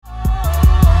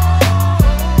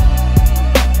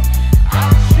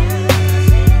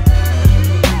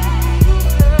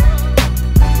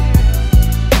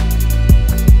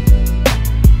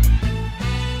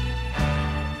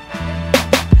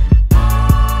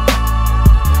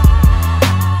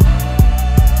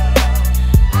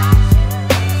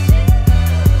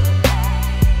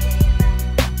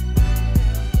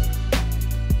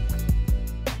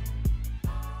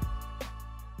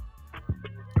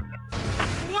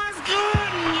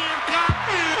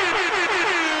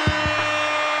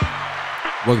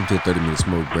Welcome to the 30-Minute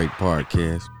Smoke Break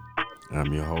Podcast.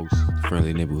 I'm your host,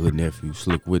 friendly neighborhood nephew,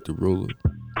 Slick with the Ruler.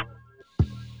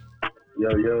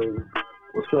 Yo,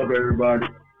 what's up, everybody?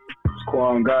 It's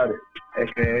Quan Got It,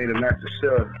 a.k.a. the Master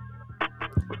Chef.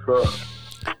 What's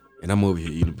up? And I'm over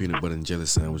here eating a peanut butter and jelly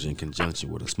sandwich in conjunction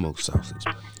with a smoked sausage.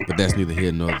 But that's neither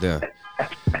here nor there.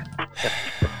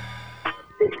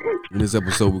 In this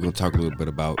episode, we're going to talk a little bit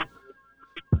about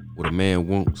what a man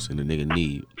wants and a nigga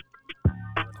need.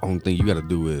 Only thing you got to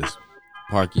do is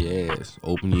park your ass,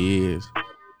 open your ears,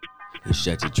 and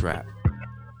shut your trap.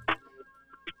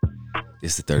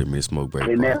 It's the 30-Minute Smoke Break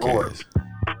In that Podcast. order.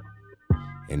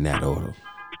 In that order.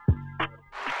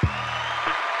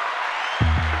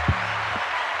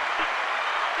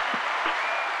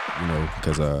 You know,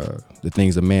 because the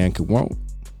things a man could want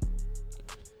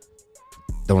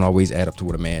don't always add up to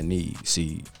what a man needs.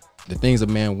 See, the things a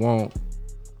man want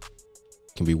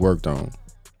can be worked on,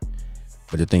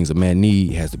 but the things a man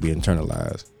need has to be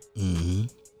internalized. Mm-hmm.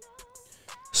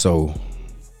 So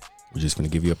we're just gonna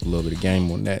give you up a little bit of game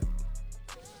on that.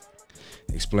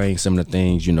 Explain some of the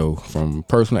things, you know, from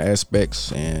personal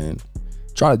aspects and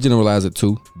try to generalize it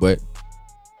too, but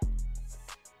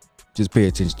just pay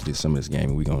attention to some of this game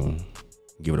and we're gonna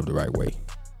give it up the right way.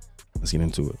 Let's get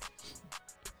into it.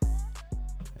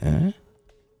 Okay.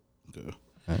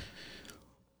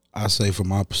 I say from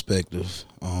my perspective,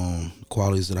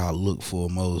 qualities that I look for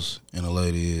most in a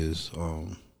lady is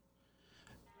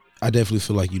I definitely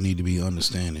feel like you need to be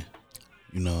understanding.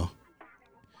 You know,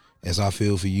 as I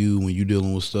feel for you when you're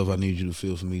dealing with stuff, I need you to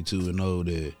feel for me too and know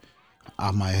that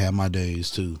I might have my days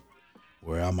too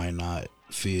where I might not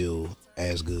feel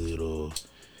as good or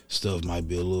stuff might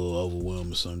be a little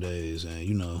overwhelming some days. And,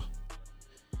 you know,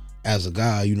 as a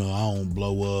guy, you know, I don't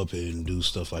blow up and do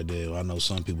stuff like that. I know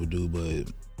some people do,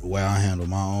 but the way I handle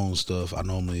my own stuff, I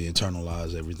normally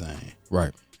internalize everything.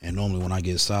 Right. And normally when I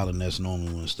get silent, that's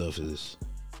normally when stuff is...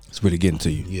 It's really getting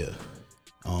to you. Yeah.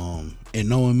 And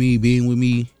knowing me, being with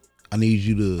me, I need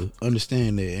you to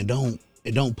understand that and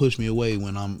don't push me away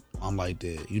when I'm like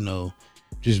that, you know.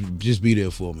 Just be there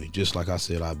for me. Just like I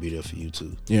said, I'll be there for you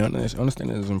too. Yeah,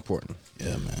 understanding is important.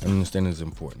 Yeah, man. Understanding is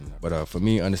important. But for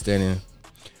me, understanding,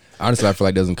 honestly, I feel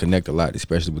like doesn't connect a lot,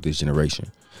 especially with this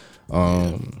generation.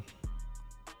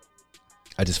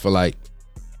 I just feel like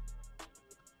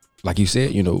you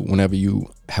said, you know, whenever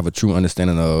you have a true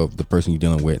understanding of the person you're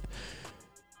dealing with,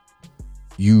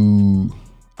 you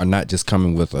are not just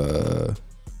coming with a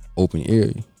open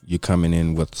ear. You're coming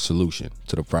in with a solution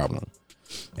to the problem.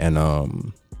 And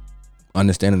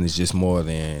understanding is just more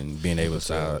than being able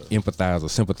to empathize or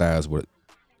sympathize with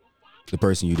the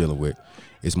person you're dealing with.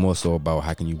 It's more so about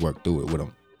how can you work through it with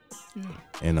them. Yeah.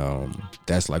 And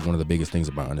that's like one of the biggest things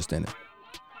about understanding.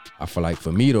 I feel like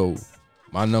for me though,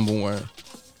 my number one,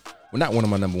 well, not one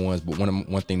of my number ones, but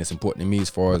one thing that's important to me as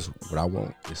far as what I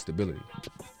want is stability.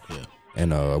 Yeah.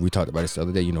 And we talked about this the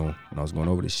other day, you know, when I was going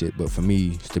over this shit. But for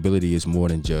me, stability is more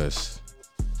than just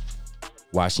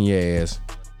washing your ass,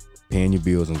 paying your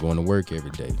bills, and going to work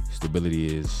every day.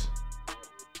 Stability is,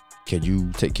 can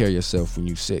you take care of yourself when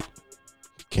you're sick?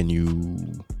 Can you,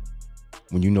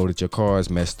 when you know that your car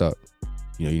is messed up,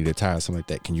 you know, you need a tire or something like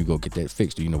that, can you go get that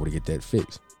fixed? Do you know where to get that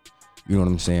fixed? You know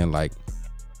what I'm saying? Like,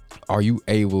 are you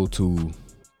able to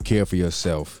care for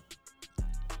yourself,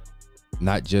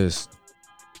 not just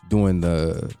doing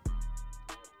the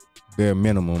bare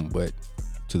minimum, but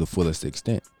to the fullest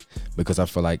extent? Because I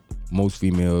feel like most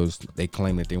females, they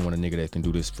claim that they want a nigga that can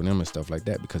do this for them and stuff like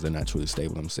that because they're not truly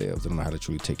stable themselves. They don't know how to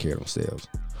truly take care of themselves.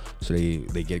 So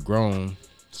they get grown,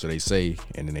 so they say,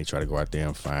 and then they try to go out there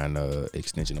and find an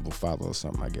extension of a father or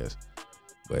something, I guess.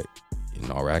 But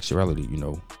in all actuality, you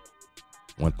know,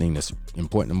 one thing that's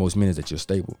important to most men is that you're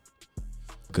stable.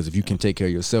 Because if you can take care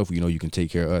of yourself, you know you can take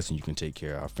care of us and you can take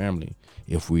care of our family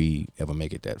if we ever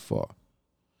make it that far.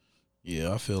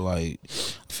 Yeah, I feel like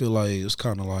it's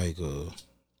kind of like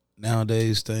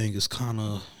nowadays thing is kind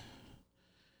of,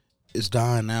 it's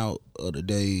dying out of the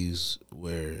days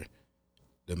where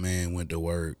the man went to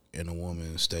work and the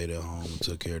woman stayed at home and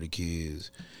took care of the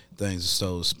kids. Things are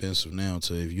so expensive now,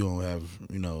 so if you don't have,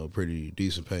 you know, a pretty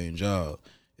decent paying job,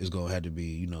 it's gonna have to be,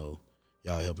 you know,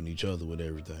 y'all helping each other with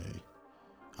everything.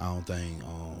 I don't think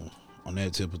on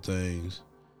that type of things.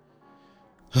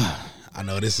 I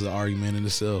know this is an argument in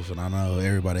itself, and I know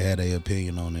everybody had their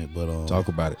opinion on it, but Talk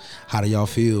about it. How do y'all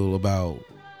feel about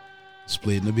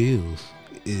splitting the bills?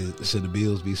 Should the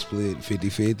bills be split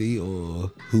 50-50,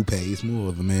 or who pays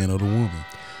more, the man or the woman?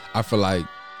 I feel like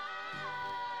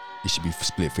it should be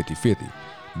split 50-50.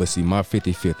 But see, my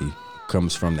 50-50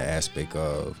 comes from the aspect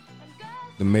of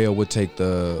the male would take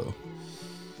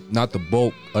not the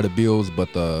bulk of the bills,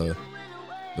 but the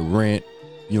the rent,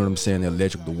 you know what I'm saying, the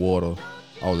electric, the water,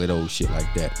 all that old shit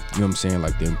like that. You know what I'm saying,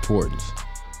 like the importance.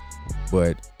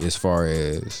 But as far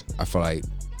as, I feel like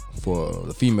for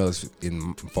the females,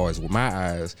 as far as with my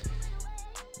eyes,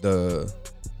 the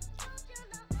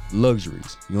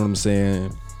luxuries, you know what I'm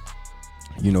saying,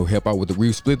 you know, help out with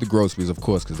we split the groceries, of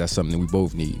course, because that's something that we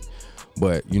both need.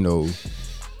 But, you know,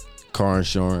 car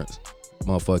insurance,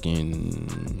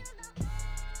 motherfucking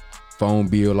phone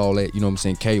bill, all that, you know what I'm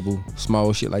saying, cable,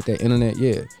 small shit like that, internet,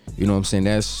 yeah. You know what I'm saying,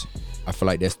 I feel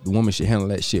like the woman should handle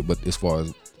that shit. But as far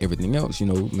as everything else, you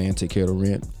know, man, take care of the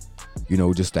rent, you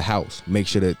know, just the house. Make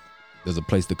sure that there's a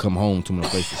place to come home to and a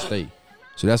place to stay.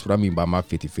 So that's what I mean by my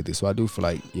 50-50. So I do feel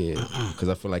like, yeah, because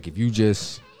I feel like if you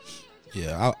just...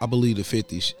 Yeah, I believe the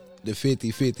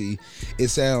 50-50, it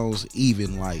sounds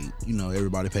even, like, you know,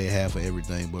 everybody pay half of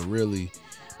everything, but really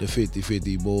the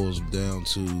 50-50 boils down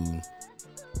to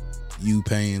you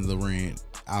paying the rent.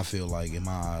 I feel like, in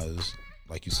my eyes,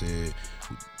 like you said,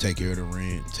 take care of the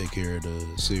rent, take care of the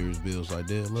serious bills like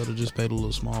that. Let her just pay the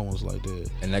little small ones like that.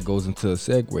 And that goes into a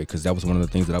segue, because that was one of the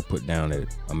things that I put down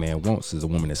that a man wants is a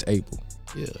woman that's able.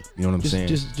 Yeah, you know what I'm saying.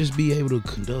 Just be able to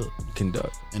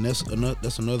conduct, and that's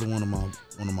another one of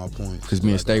my points. Because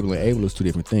being stable and able is two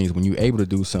different things. When you're able to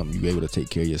do something, you're able to take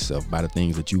care of yourself by the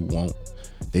things that you want,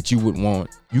 that you would want.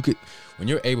 You could, when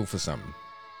you're able for something,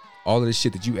 all of the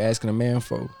shit that you asking a man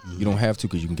for, you don't have to,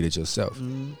 because you can get it yourself.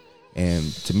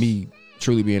 And to me,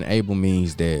 truly being able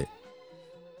means that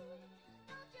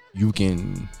you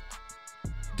can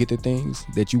get the things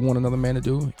that you want another man to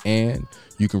do, and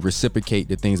you can reciprocate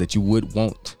the things that you would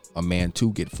want a man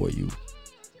to get for you.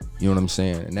 You know what I'm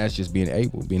saying? And that's just being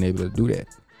able to do that,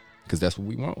 because that's what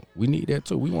we want. We need that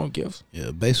too. We want gifts.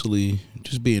 Yeah, basically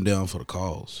just being down for the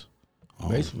cause.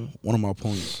 Basically, one of my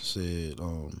points said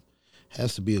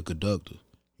has to be a conductor,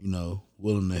 you know,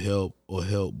 willing to help or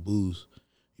help boost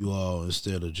you all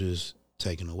instead of just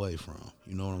taking away from.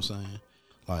 You know what I'm saying?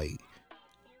 Like,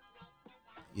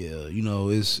 yeah, you know,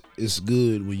 it's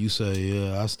good when you say,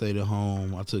 yeah, I stayed at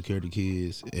home, I took care of the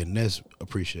kids, and that's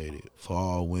appreciated for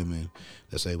all women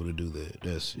that's able to do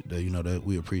that. You know, that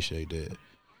we appreciate that.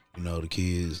 You know, the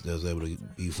kids that's able to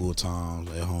be full time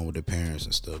at home with their parents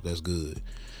and stuff. That's good.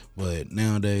 But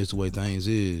nowadays, the way things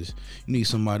is, you need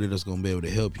somebody that's gonna be able to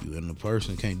help you, and the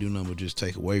person can't do nothing but just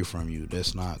take away from you.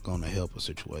 That's not gonna help a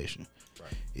situation.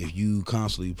 Right. If you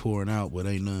constantly pouring out but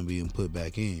ain't nothing being put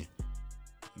back in,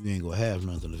 you ain't gonna have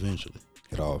nothing eventually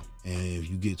at all. And if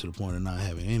you get to the point of not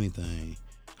having anything,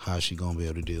 how's she gonna be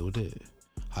able to deal with that?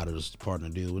 How does the partner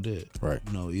deal with that? Right.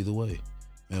 You know, either way,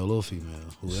 male or female.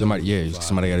 Somebody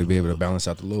got to be able to balance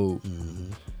out the load.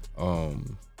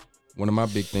 One of my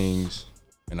big things,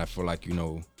 and I feel like, you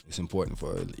know,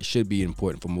 it should be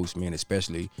important for most men,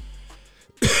 especially.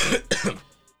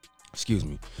 Excuse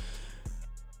me.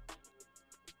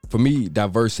 For me,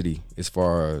 diversity as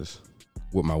far as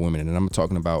with my women, and I'm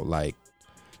talking about, like,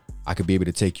 I could be able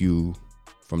to take you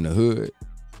from the hood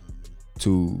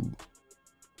to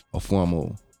a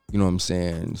formal, you know what I'm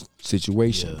saying,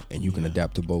 situation, and you can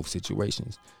adapt to both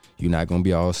situations. You're not gonna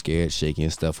be all scared, shaky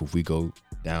and stuff if we go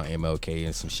down MLK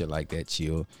and some shit like that,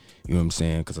 chill. You know what I'm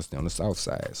saying? Because I stay on the south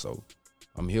side, so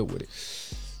I'm here with it.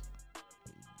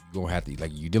 You're gonna have to,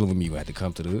 like, you dealing with me, you're gonna have to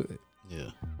come to the hood.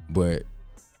 Yeah. But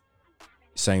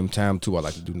same time too, I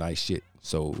like to do nice shit.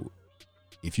 So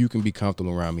if you can be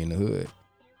comfortable around me in the hood,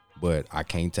 but I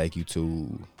can't take you to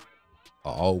an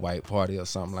all white party or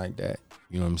something like that,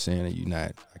 you know what I'm saying?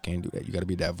 I can't do that. You got to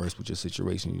be diverse with your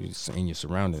situation and your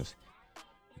surroundings.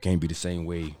 You can't be the same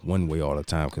way, one way all the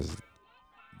time, because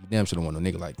you damn sure don't want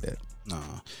no nigga like that.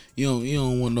 Nah, you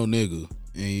don't want no nigga,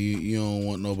 and you don't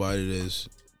want nobody that's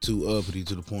too uppity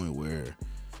to the point where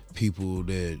people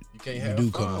that you can't have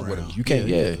do fun come with around. them. You can't,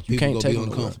 you can't take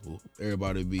them uncomfortable.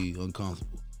 Everybody be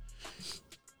uncomfortable.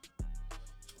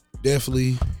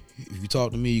 Definitely, if you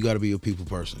talk to me, you got to be a people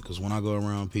person. Because when I go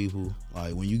around people,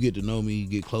 like, when you get to know me, you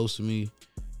get close to me,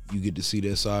 you get to see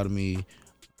that side of me.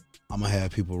 I'm going to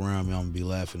have people around me. I'm going to be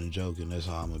laughing and joking. That's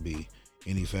how I'm going to be.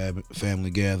 Any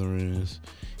family gatherings,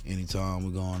 anytime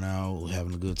we're going out,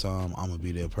 having a good time, I'm going to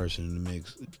be that person in the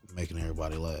mix, making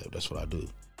everybody laugh. That's what I do.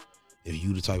 If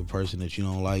you the type of person that you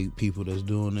don't like people that's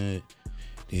doing that,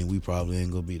 then we probably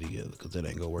ain't going to be together, because that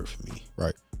ain't going to work for me.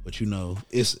 Right. But, you know,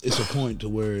 it's a point to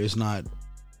where it's not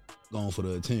going for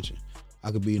the attention.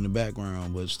 I could be in the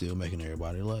background, but still making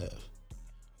everybody laugh.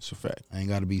 It's a fact. I ain't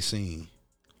got to be seen.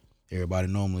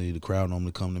 The crowd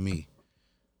normally come to me.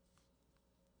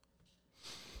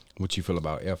 What you feel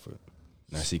about effort?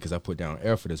 Now, see, because I put down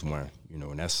effort as one, you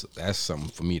know, and that's something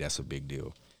for me, that's a big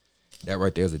deal. That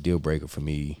right there is a deal breaker for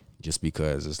me, just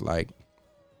because it's like,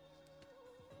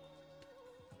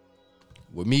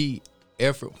 with me,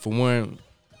 effort for one,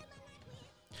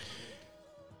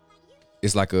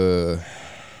 it's like a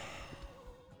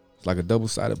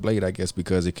double-sided blade, I guess,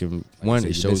 because it can one,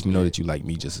 it shows me know that you like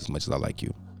me just as much as I like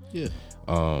you. Yeah.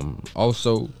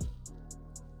 Also,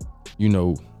 you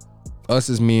know, us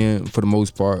as men, for the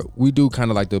most part, we do kind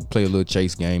of like to play a little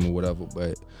chase game or whatever,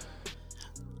 but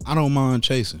I don't mind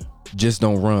chasing. Just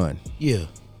don't run. Yeah.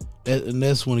 And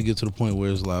that's when it gets to the point where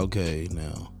it's like, okay,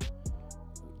 now,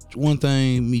 one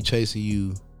thing, me chasing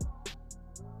you,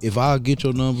 if I get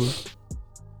your number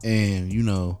and, you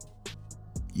know,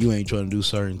 you ain't trying to do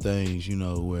certain things, you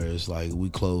know, where it's like we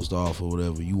closed off or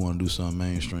whatever, you want to do something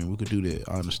mainstream, we could do that.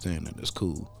 I understand that. That's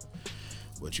cool.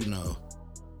 But, you know,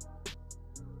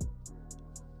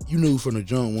 you knew from the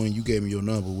jump when you gave me your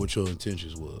number what your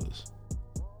intentions was.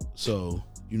 So,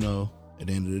 you know, at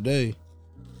the end of the day,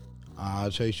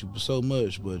 I'll chase you so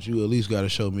much, but you at least got to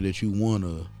show me that you want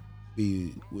to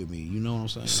be with me. You know what I'm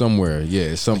saying? Somewhere, yeah,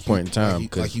 at some point in time.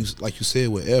 Like you said,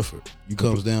 with effort, you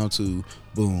comes down to,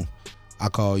 boom, I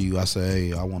call you, I say,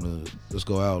 hey, let's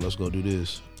go out, let's go do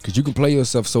this. Because you can play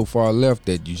yourself so far left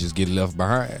that you just get left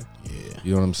behind. Yeah.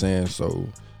 You know what I'm saying? So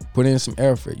put in some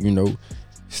effort, you know.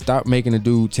 Stop making a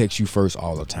dude text you first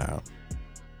all the time.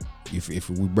 If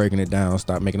we breaking it down,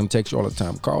 stop making them text you all the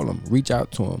time. Call them, reach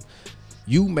out to them.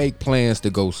 You make plans to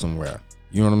go somewhere.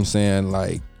 You know what I'm saying?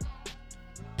 Like,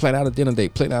 plan out a dinner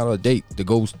date, plan out a date that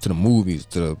goes to the movies,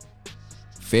 to the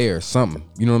fair, something.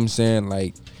 You know what I'm saying?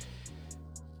 Like,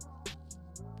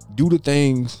 do the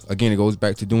things, again, it goes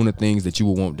back to doing the things that you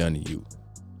would want done to you.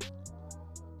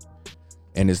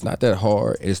 And it's not that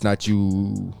hard. It's not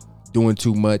you doing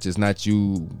too much. It's not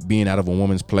you being out of a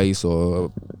woman's place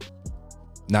or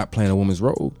not playing a woman's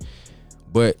role.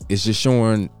 But it's just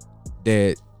showing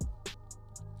that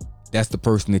that's the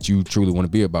person that you truly want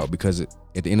to be about. Because at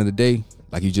the end of the day,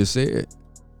 like you just said,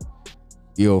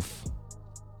 if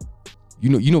you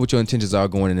know what your intentions are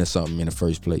going into something in the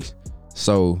first place.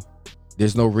 So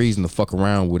there's no reason to fuck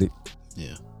around with it.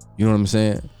 Yeah. You know what I'm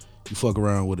saying? You fuck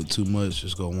around with it too much,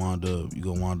 you're gonna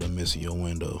wind up missing your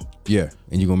window. Yeah.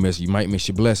 And you might miss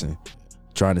your blessing.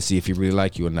 Trying to see if he really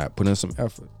like you or not. Put in some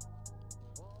effort.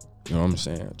 You know what I'm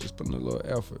saying? Just put in a little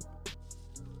effort.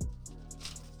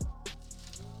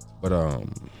 But I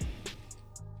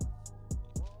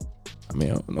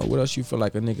mean, I don't know what else you feel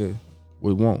like a nigga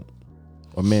would want.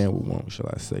 A man would want, shall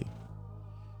I say.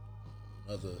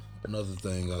 Another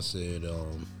thing I said,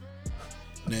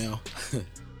 now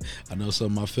I know some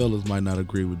of my fellas might not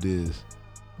agree with this,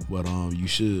 but you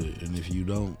should, and if you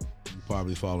don't, you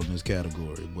probably fall in this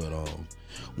category. But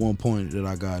one point that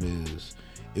I got is,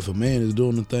 if a man is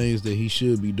doing the things that he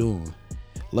should be doing,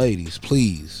 ladies,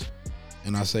 please,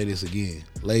 and I say this again,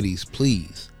 ladies,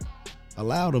 please,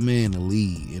 allow the man to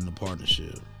lead in the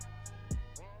partnership.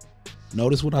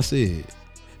 Notice what I said.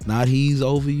 Not he's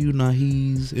over you, not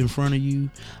he's in front of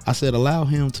you. I said allow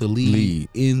him to lead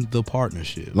in the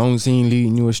partnership. As long as he ain't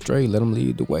leading you astray, let him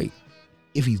lead the way.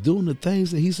 If he's doing the things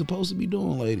that he's supposed to be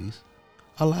doing, ladies,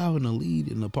 allow him to lead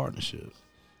in the partnership.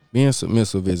 Being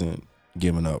submissive isn't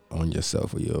giving up on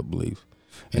yourself or your belief.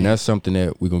 And that's something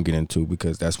that we're going to get into,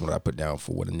 because that's what I put down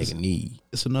for what a nigga need.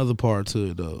 It's another part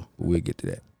to it, though. But we'll get to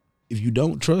that. If you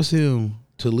don't trust him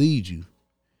to lead you,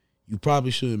 you probably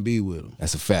shouldn't be with him.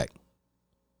 That's a fact.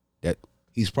 That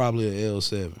he's probably an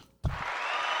L7.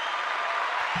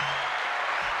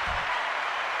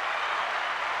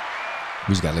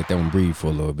 We just got to let that one breathe for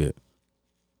a little bit.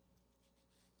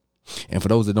 And for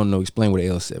those that don't know, explain what an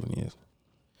L7 is.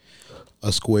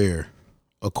 A square,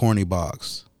 a corny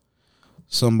box,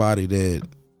 somebody that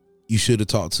you should have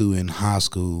talked to in high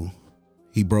school.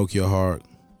 He broke your heart.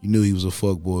 You knew he was a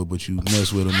fuckboy, but you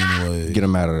messed with him anyway. Get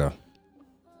him out of there.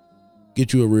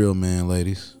 Get you a real man,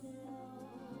 ladies.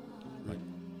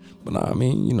 But nah, I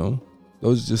mean, you know,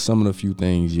 those are just some of the few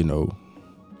things, you know,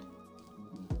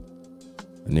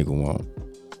 a nigga want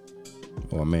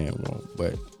or a man want.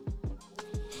 But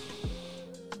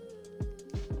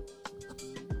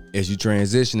as you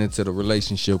transition into the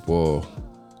relationship or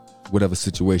whatever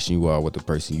situation you are with the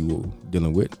person you were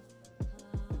dealing with,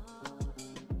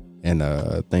 and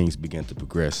things begin to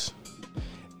progress,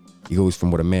 it goes from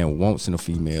what a man wants in a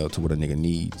female to what a nigga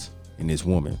needs in this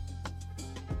woman.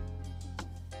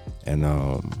 And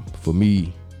for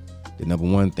me, the number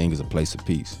one thing is a place of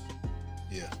peace.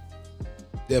 Yeah.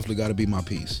 Definitely got to be my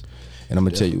peace. And I'm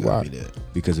going to tell you why.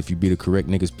 Because if you be the correct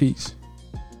nigga's peace,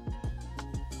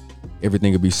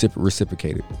 everything will be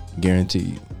reciprocated,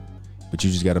 guaranteed. But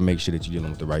you just got to make sure that you're dealing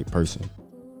with the right person.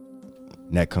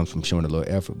 And that comes from showing a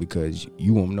little effort, because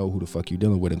you won't know who the fuck you're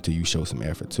dealing with until you show some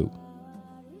effort too.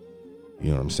 You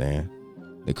know what I'm saying?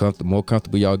 The more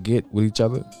comfortable y'all get with each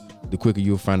other, the quicker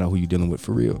you'll find out who you're dealing with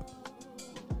for real.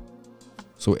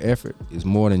 So effort is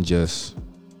more than just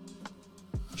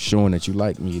showing that you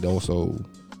like me. It also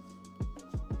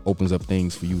opens up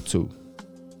things for you too.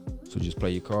 So just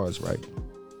play your cards right.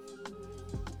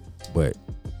 But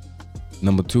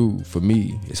number 2 for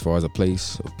me, as far as a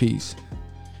place of peace,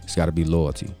 it's got to be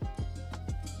loyalty.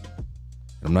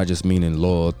 I'm not just meaning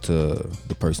loyal to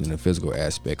the person in the physical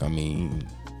aspect. I mean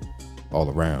all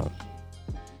around.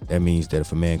 That means that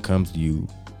if a man comes to you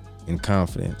in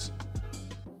confidence,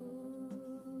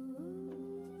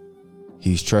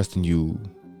 he's trusting you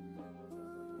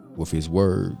with his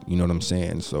word. You know what I'm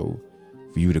saying? So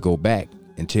for you to go back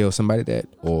and tell somebody that,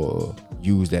 or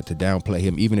use that to downplay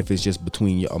him, even if it's just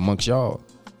amongst y'all,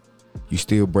 you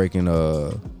still breaking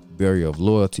a barrier of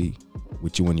loyalty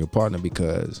with you and your partner,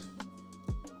 because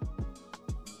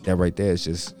that right there is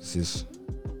just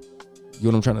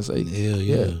you know what I'm trying to say?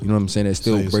 Yeah. You know what I'm saying? It's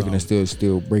still Say breaking, something. and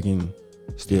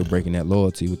still breaking that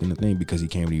loyalty within the thing, because he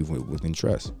came to you within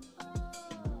trust.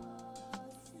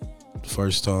 The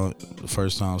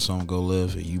first time something go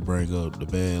left and you bring up the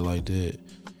bad like that,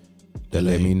 That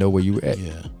let me know where you at.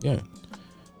 Yeah.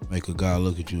 Make a guy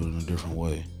look at you in a different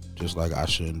way. Just like I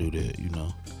shouldn't do that, you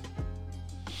know.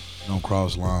 Don't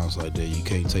cross lines like that. You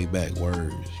can't take back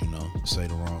words, you know. Say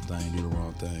the wrong thing, do the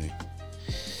wrong thing.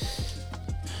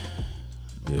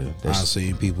 Yeah. I've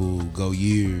seen people go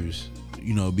years,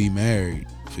 you know, be married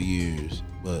for years.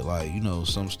 But like, you know,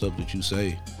 some stuff that you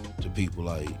say to people,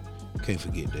 like, can't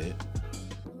forget that.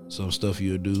 Some stuff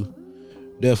you'll do,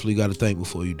 definitely got to think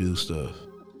before you do stuff.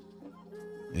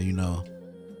 And you know,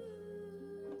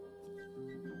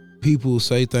 people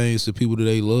say things to people that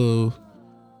they love,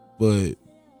 but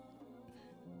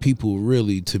people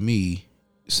really, to me,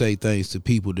 say things to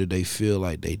people that they feel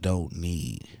like they don't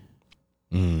need.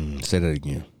 Say that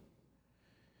again.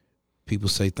 People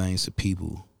say things to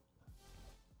people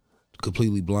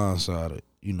completely blindsided,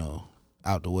 you know,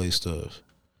 out the way stuff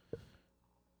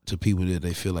to people that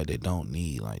they feel like they don't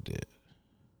need like that.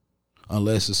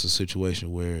 Unless it's a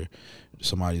situation where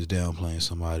somebody's downplaying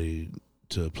somebody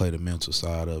to play the mental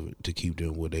side of it to keep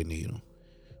them where they need them.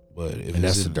 But if And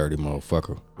that's a dirty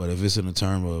motherfucker. But if it's in the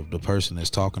term of the person that's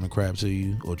talking the crap to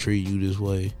you or treating you this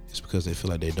way, it's because they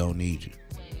feel like they don't need you.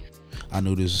 I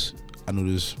knew this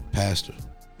pastor.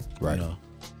 Right. You know,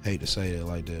 hate to say it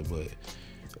like that, but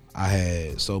I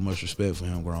had so much respect for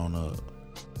him growing up.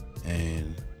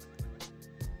 And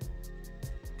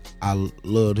I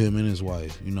loved him and his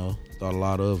wife, you know, thought a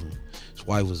lot of him. His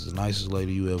wife was the nicest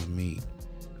lady you ever meet,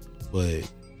 but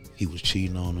he was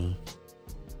cheating on her,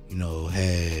 you know,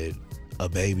 had a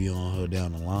baby on her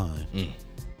down the line.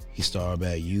 He started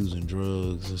back using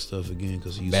drugs and stuff again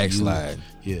because he used Backslide.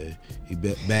 to use, yeah, he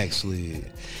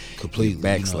backslid completely.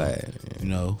 Backslide. You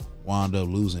know, wound up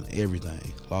losing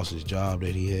everything. Lost his job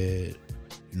that he had,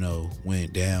 you know,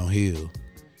 went downhill.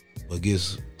 But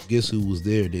guess who was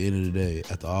there at the end of the day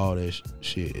after all that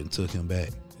shit and took him back?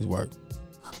 His work.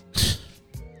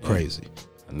 Crazy.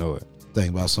 I know it.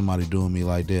 Think about somebody doing me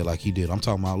like that, like he did. I'm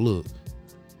talking about, look,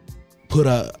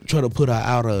 try to put her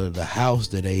out of the house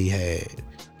that they had.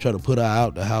 Try to put her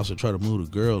out the house and try to move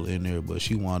the girl in there, but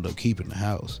she wound up keeping the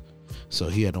house. So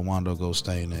he had to wind up go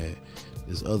staying at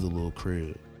this other little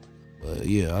crib. But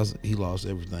yeah, he lost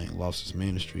everything. Lost his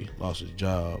ministry, lost his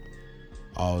job,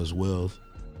 all his wealth.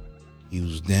 He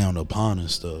was down upon and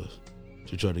stuff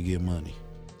to try to get money.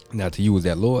 Now, to you, is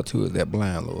that loyalty or is that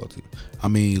blind loyalty? I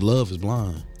mean, love is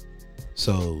blind.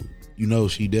 So, you know,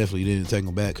 she definitely didn't take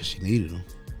him back because she needed him.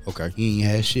 Okay. He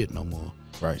ain't had shit no more.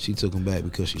 Right. She took him back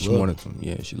because she She loved wanted him. him.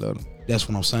 Yeah, she loved him. That's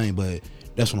what I'm saying.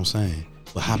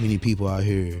 But how many people out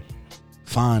here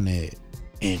find that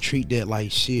and treat that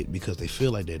like shit because they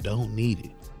feel like they don't need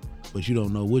it? But you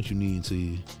don't know what you need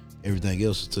until everything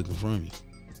else is taken from you.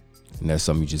 And that's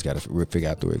something you just got to figure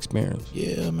out through experience.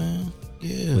 Yeah, man.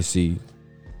 Yeah. But see,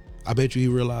 I bet you he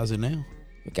realize it now.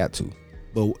 you got to.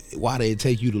 But why did it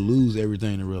take you to lose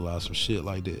everything to realize some shit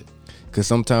like that? Because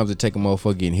sometimes it take a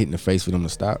motherfucker getting hit in the face for them to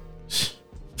stop.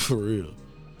 For real.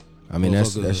 I mean,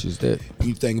 that's Motherfucker, just it.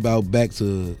 You think about back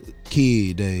to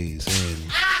kid days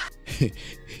and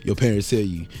your parents tell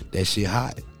you that shit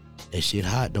hot. That shit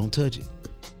hot, don't touch it.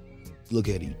 Look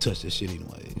at it, you touch that shit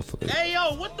anyway. Hey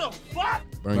yo, what the fuck?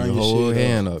 Burn your whole shit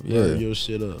hand up. Yeah. Burn your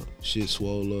shit up. Shit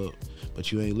swole up.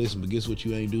 But you ain't listen. But guess what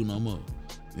you ain't do no more?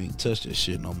 You ain't touch that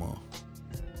shit no more.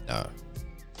 Nah.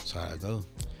 That's how I go.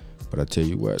 But I tell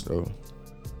you what, though.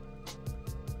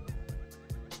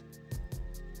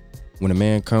 When a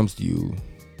man comes to you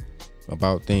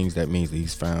about things, that means that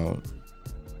he's found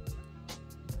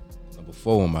number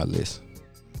 4 on my list.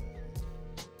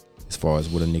 As far as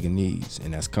what a nigga needs,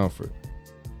 and that's comfort.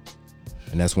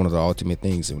 And that's one of the ultimate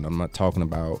things. And I'm not talking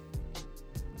about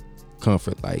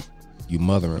comfort like you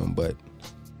mother him, but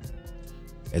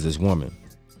as this woman,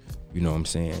 you know what I'm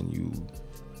saying?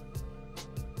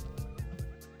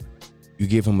 You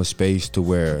give him a space to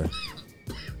where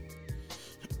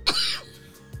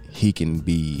he can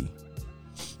be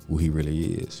who he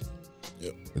really is.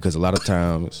 Yep. Because a lot of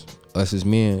times, us as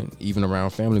men, even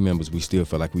around family members, we still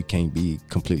feel like we can't be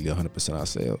completely 100%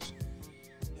 ourselves.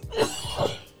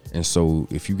 And so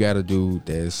if you got a dude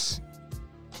that's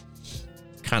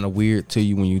kind of weird to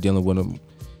you when you're dealing with him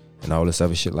and all this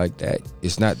other shit like that,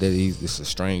 it's not that it's a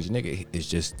strange nigga. It's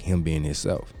just him being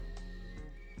himself.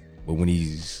 But when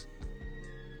he's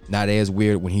not as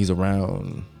weird, when he's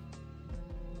around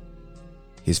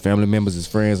his family members, his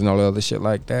friends, and all the other shit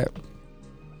like that,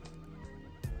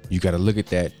 you got to look at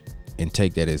that and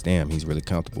take that as, damn, he's really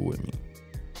comfortable with me.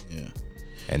 Yeah.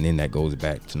 And then that goes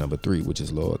back to number 3, which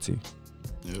is loyalty.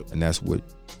 Yep. And that's what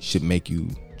should make you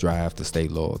drive to stay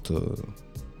loyal to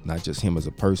not just him as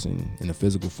a person in a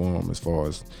physical form as far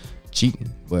as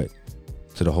cheating, but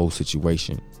to the whole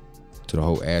situation, to the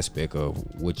whole aspect of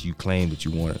what you claim that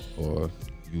you want or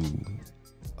you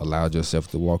allowed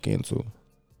yourself to walk into.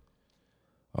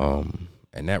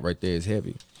 And that right there is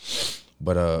heavy.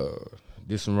 But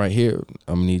this one right here,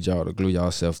 I'm gonna need y'all to glue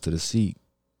yourselves to the seat,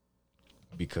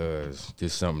 because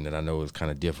this is something that I know is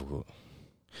kind of difficult.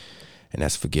 And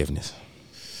that's forgiveness.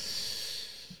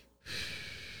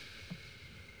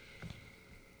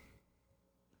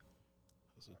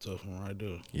 That's a tough one right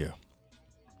there. Yeah.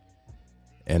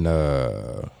 And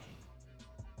I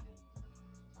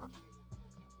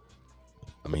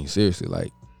mean, seriously,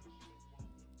 like,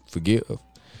 forgive.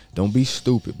 Don't be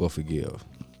stupid, but forgive.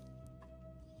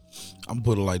 I'm gonna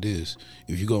put it like this: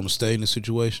 if you're gonna stay in the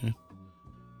situation,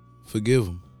 forgive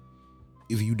him.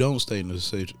 If you don't stay in the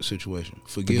situation,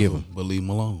 forgive him, but leave him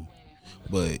alone.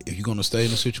 But if you're gonna stay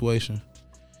in the situation,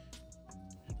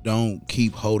 don't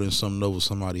keep holding something over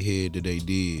somebody's head that they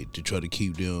did to try to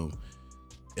keep them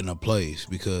in a place,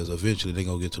 because eventually they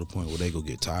gonna get to the point where they gonna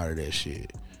get tired of that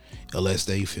shit. Unless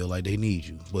they feel like they need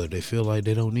you. But if they feel like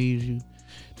they don't need you,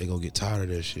 they gonna get tired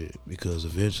of that shit, because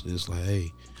eventually it's like, hey,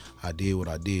 I did what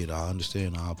I did. I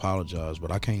understand. I apologize,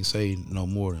 but I can't say no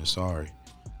more than sorry.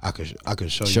 I can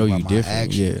show you by my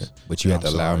actions. Yeah, but you have to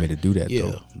allow me to do that. Yeah,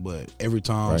 though. But every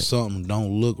time something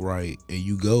don't look right and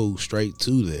you go straight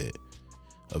to that,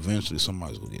 eventually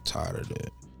somebody's gonna get tired of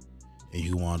that, and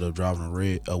you wind up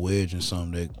driving a wedge in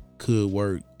something that could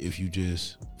work if you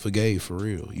just forgave for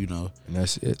real, you know. And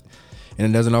that's it. And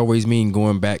it doesn't always mean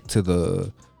going back to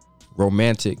the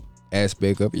romantic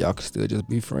aspect of it. Y'all can still just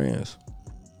be friends.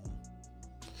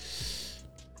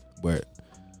 But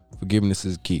forgiveness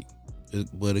is key.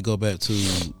 But it go back to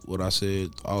what I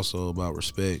said also about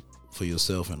respect for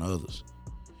yourself and others.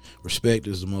 Respect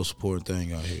is the most important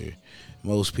thing out here.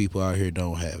 Most people out here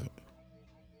don't have it.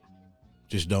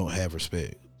 Just don't have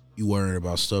respect. You worrying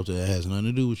about stuff that has nothing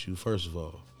to do with you, first of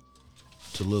all.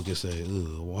 To look and say,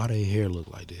 ugh, why they hair look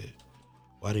like that?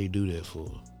 Why they do that for?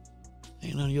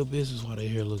 Ain't none of your business why their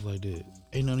hair look like that.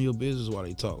 Ain't none of your business why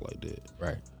they talk like that.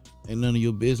 Right. Ain't none of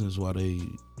your business why they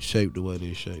shape the way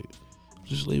they shape.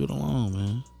 Just leave it alone,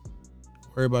 man.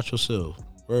 Worry about yourself.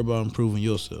 Worry about improving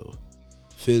yourself.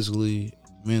 Physically,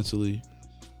 mentally,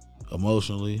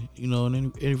 emotionally, you know,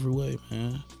 in every way,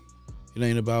 man. It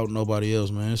ain't about nobody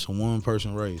else, man. It's a one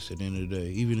person race at the end of the day.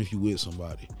 Even if you with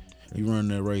somebody, you run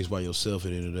that race by yourself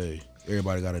at the end of the day.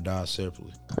 Everybody gotta die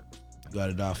separately. You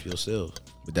gotta die for yourself.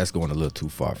 But that's going a little too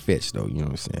far fetched though, you know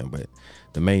what I'm saying? But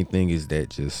the main thing is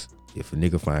that just if a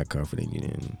nigga find comfort in you,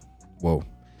 then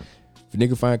if a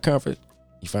nigga find comfort,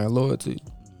 you find loyalty,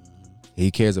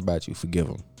 he cares about you, forgive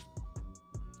him.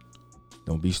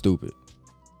 Don't be stupid,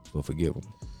 but forgive him.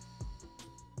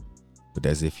 But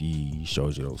that's if he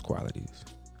shows you those qualities,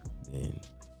 then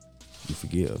you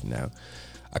forgive. Now,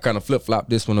 I kind of flip-flop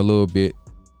this one a little bit,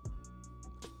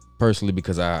 personally,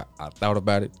 because I thought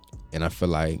about it, and I feel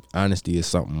like honesty is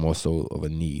something more so of a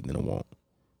need than a want.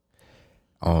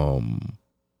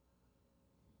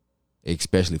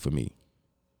 Especially for me,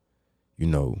 you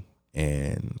know.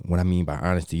 And what I mean by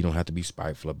honesty, you don't have to be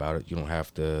spiteful about it. You don't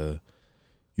have to.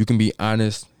 You can be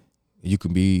honest. You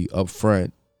can be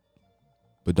upfront,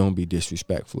 but don't be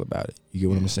disrespectful about it. You get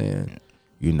what I'm saying?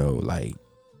 You know, like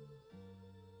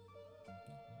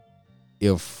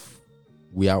if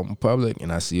we out in public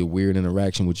and I see a weird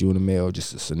interaction with you and a male,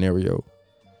 just a scenario,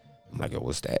 I'm like, yo,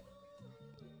 what's that?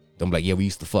 I'm like, yeah, we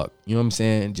used to fuck. You know what I'm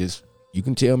saying? Just, you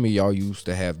can tell me y'all used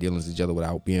to have dealings with each other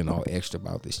without being all extra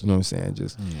about this. You know what I'm saying?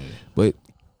 Just, but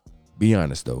be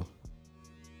honest though.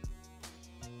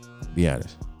 Be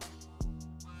honest.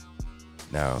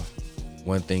 Now,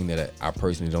 one thing that I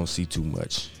personally don't see too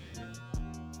much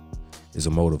is a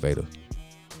motivator.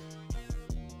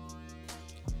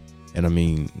 And I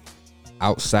mean,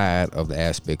 outside of the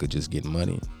aspect of just getting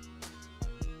money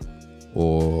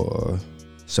or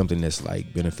something that's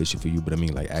like beneficial for you, but I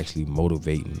mean like actually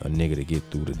motivating a nigga to get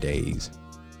through the days.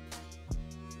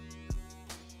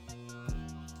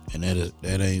 And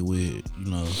that ain't with, you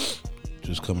know,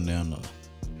 just coming down to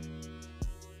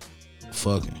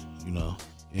fucking, you know.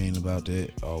 It ain't about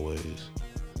that always.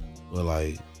 But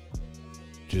like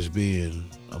just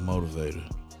being a motivator,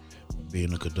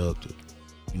 being a conductor,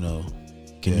 you know.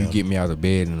 Can you get me out of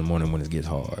bed in the morning when it gets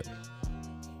hard?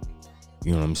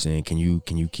 You know what I'm saying? Can you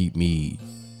keep me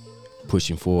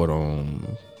pushing forward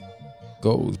on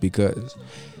goals? Because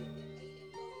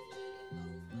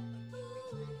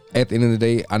at the end of the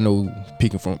day, I know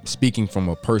speaking from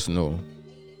a personal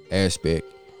aspect,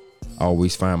 I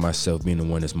always find myself being the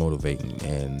one that's motivating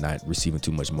and not receiving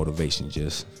too much motivation.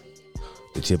 Just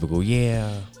the typical,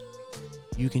 yeah,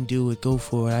 you can do it, go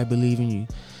for it, I believe in you.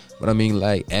 But I mean,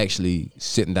 like, actually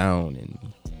sitting down and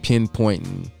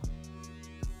pinpointing,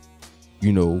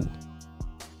 you know,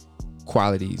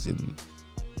 qualities and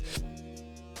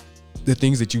the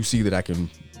things that you see that I can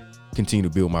continue to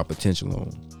build my potential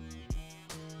on.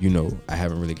 You know, I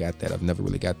haven't really got that. I've never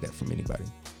really got that from anybody.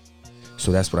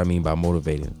 So that's what I mean by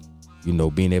motivating. You know,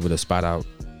 being able to spot out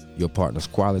your partner's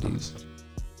qualities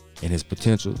and his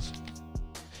potentials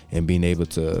and being able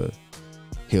to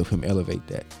help him elevate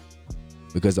that.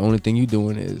 Because the only thing you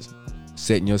doing is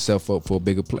setting yourself up for a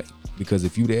bigger play. Because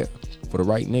if you there for the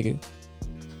right nigga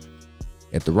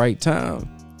at the right time,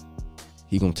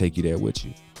 he gonna take you there with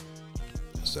you.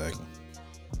 Exactly.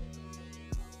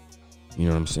 You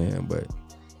know what I'm saying? But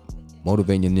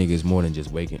motivating your niggas more than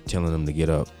just telling them to get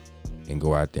up and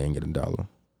go out there and get $1.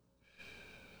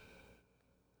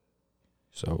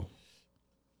 So,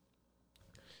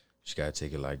 just gotta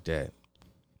take it like that.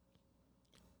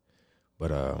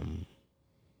 But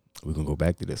we're gonna go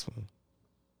back to this one.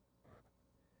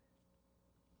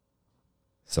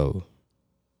 So,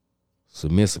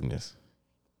 submissiveness.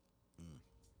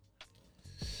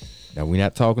 Now, we're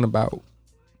not talking about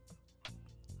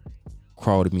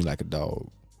crawl to me like a dog.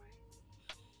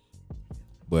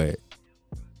 But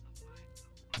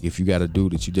if you got a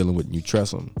dude that you're dealing with and you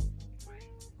trust him,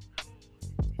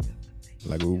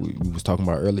 like we was talking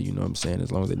about earlier, you know what I'm saying?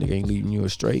 As long as that nigga ain't leading you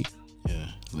astray. Yeah,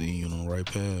 leading you on the right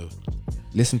path.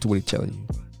 Listen to what he's telling you.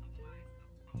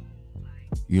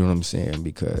 You know what I'm saying?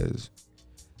 Because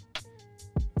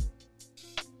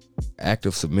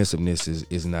active submissiveness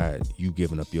is not you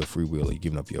giving up your free will or you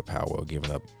giving up your power or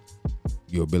giving up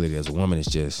your ability as a woman.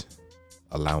 It's just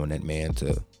allowing that man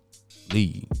to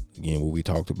lead. Again, what we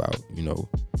talked about, you know.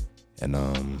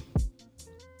 And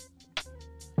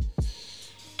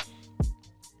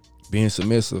being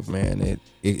submissive, man,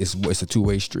 it's a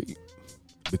two-way street.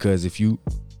 Because if you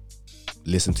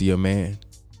listen to your man,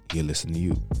 he'll listen to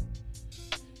you.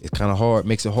 It's kind of hard,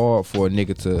 makes it hard for a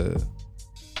nigga to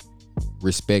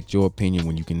respect your opinion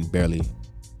when you can barely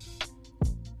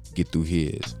get through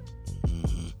his.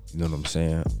 Mm-hmm. You know what I'm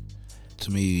saying?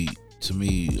 To me,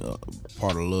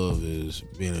 part of love is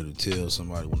being able to tell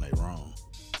somebody when they wrong.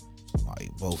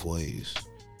 Like both ways.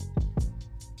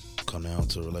 Come down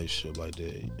to a relationship like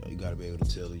that, you gotta be able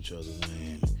to tell each other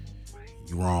when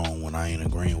you wrong, when I ain't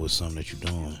agreeing with something that you're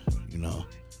doing, you know.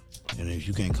 And if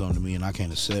you can't come to me and I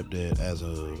can't accept that as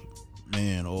a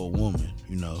man or a woman,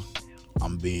 you know,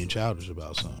 I'm being childish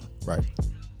about something. Right.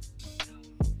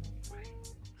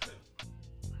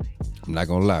 I'm not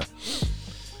gonna lie.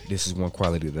 This is one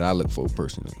quality that I look for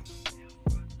personally.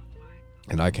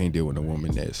 And I can't deal with a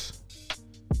woman that's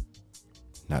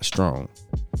not strong.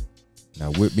 Now,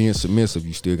 with being submissive,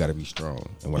 you still gotta be strong.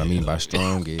 And what I mean by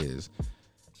strong is,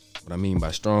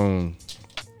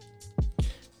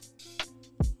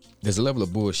 there's a level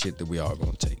of bullshit that we all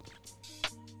gonna take.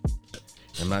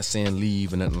 I'm not saying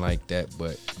leave or nothing like that,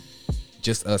 but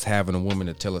just us having a woman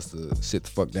to tell us to sit the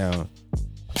fuck down.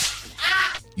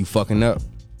 You fucking up.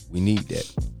 We need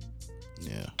that.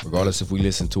 Yeah. Regardless if we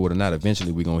listen to it or not,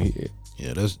 eventually we gonna hear it.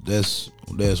 Yeah, that's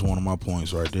one of my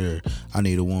points right there. I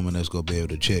need a woman that's gonna be able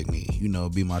to check me, you know,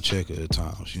 be my checker at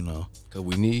times, you know. Cause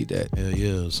we need that.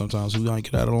 Yeah. Sometimes we gotta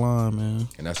get out of line, man.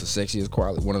 And that's the sexiest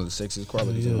quality, one of the sexiest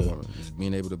qualities in a woman. Is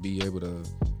being able to be able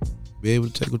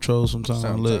to take control sometimes.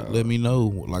 Let me know.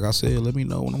 Like I said, let me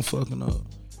know when I'm fucking up.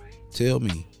 Tell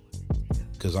me.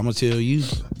 Cause I'm gonna tell you.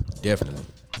 Definitely.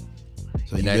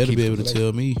 So you better be able to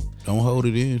tell me. Don't hold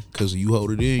it in. Cause you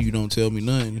hold it in, you don't tell me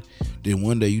nothing. Then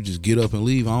one day you just get up and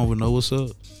leave. I don't even know what's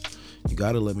up. You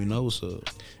gotta let me know what's up.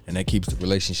 And that keeps the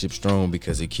relationship strong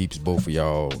because it keeps both of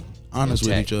y'all honest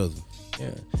intact. with each other.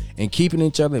 Yeah. And keeping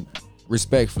each other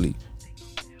respectfully.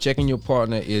 Checking your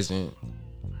partner isn't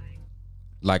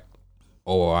like,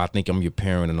 oh, I think I'm your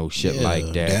parent or no shit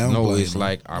like that. No, it's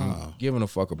like I'm giving a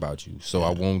fuck about you. So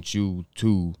I want you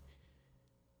to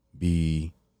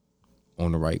be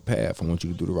on the right path. I want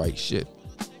you to do the right shit.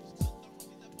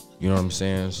 You know what I'm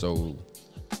saying? So,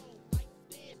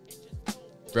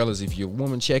 fellas, if your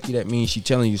woman check you, that means she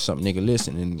telling you something, nigga,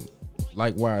 listen. And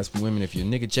likewise for women, if your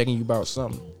nigga checking you about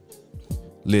something,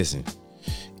 listen.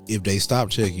 If they stop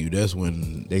checking you, that's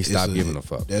when they stop giving a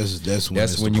fuck. That's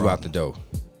when you out the door.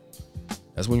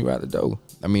 That's when you out the door.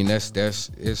 I mean, that's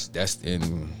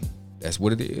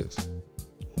what it is.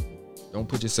 Don't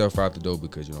put yourself out the door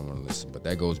because you don't want to listen. But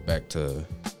that goes back to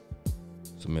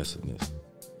submissiveness.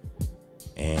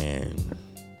 And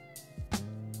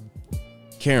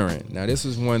caring. Now, this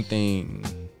is one thing.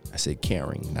 I said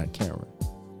caring, not Karen.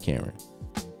 Caring.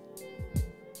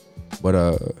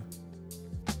 But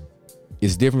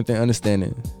it's different than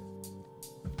understanding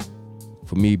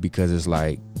for me because it's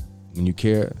like when you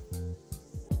care,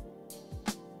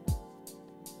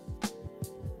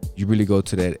 you really go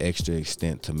to that extra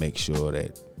extent to make sure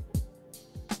that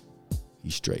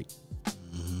he's straight.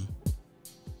 Mm-hmm.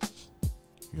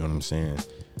 You know what I'm saying?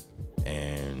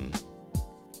 And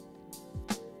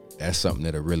that's something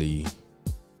that'll really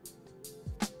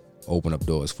open up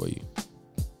doors for you.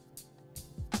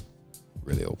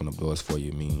 Really open up doors for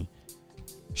you. I mean,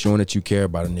 showing that you care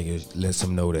about a nigga lets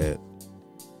him know that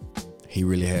he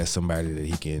really has somebody that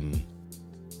he can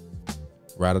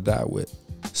ride or die with.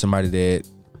 Somebody that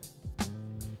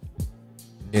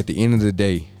at the end of the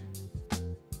day,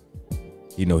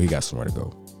 he know he got somewhere to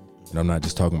go. And I'm not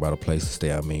just talking about a place to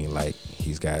stay. I mean, like,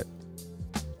 he's got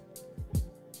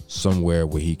somewhere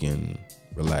where he can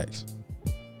relax,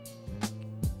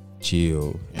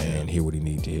 chill, and hear what he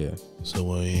need to hear. So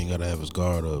when he ain't gotta have his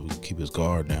guard up, he can keep his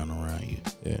guard down around you.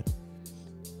 Yeah.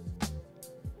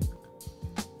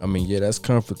 I mean, yeah, that's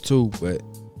comfort too, but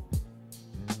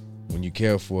when you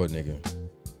care for a nigga,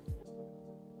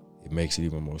 it makes it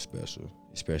even more special,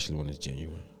 especially when it's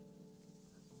genuine.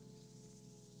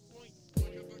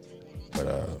 But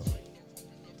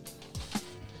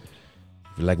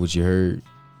if you like what you heard,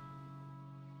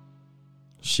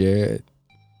 share it,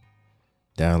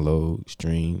 download,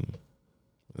 stream.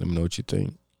 Let me know what you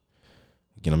think.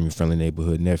 Again, I'm your friendly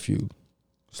neighborhood nephew,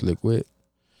 Slick Wit.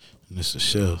 And this is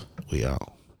Chef. We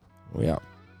out. We out.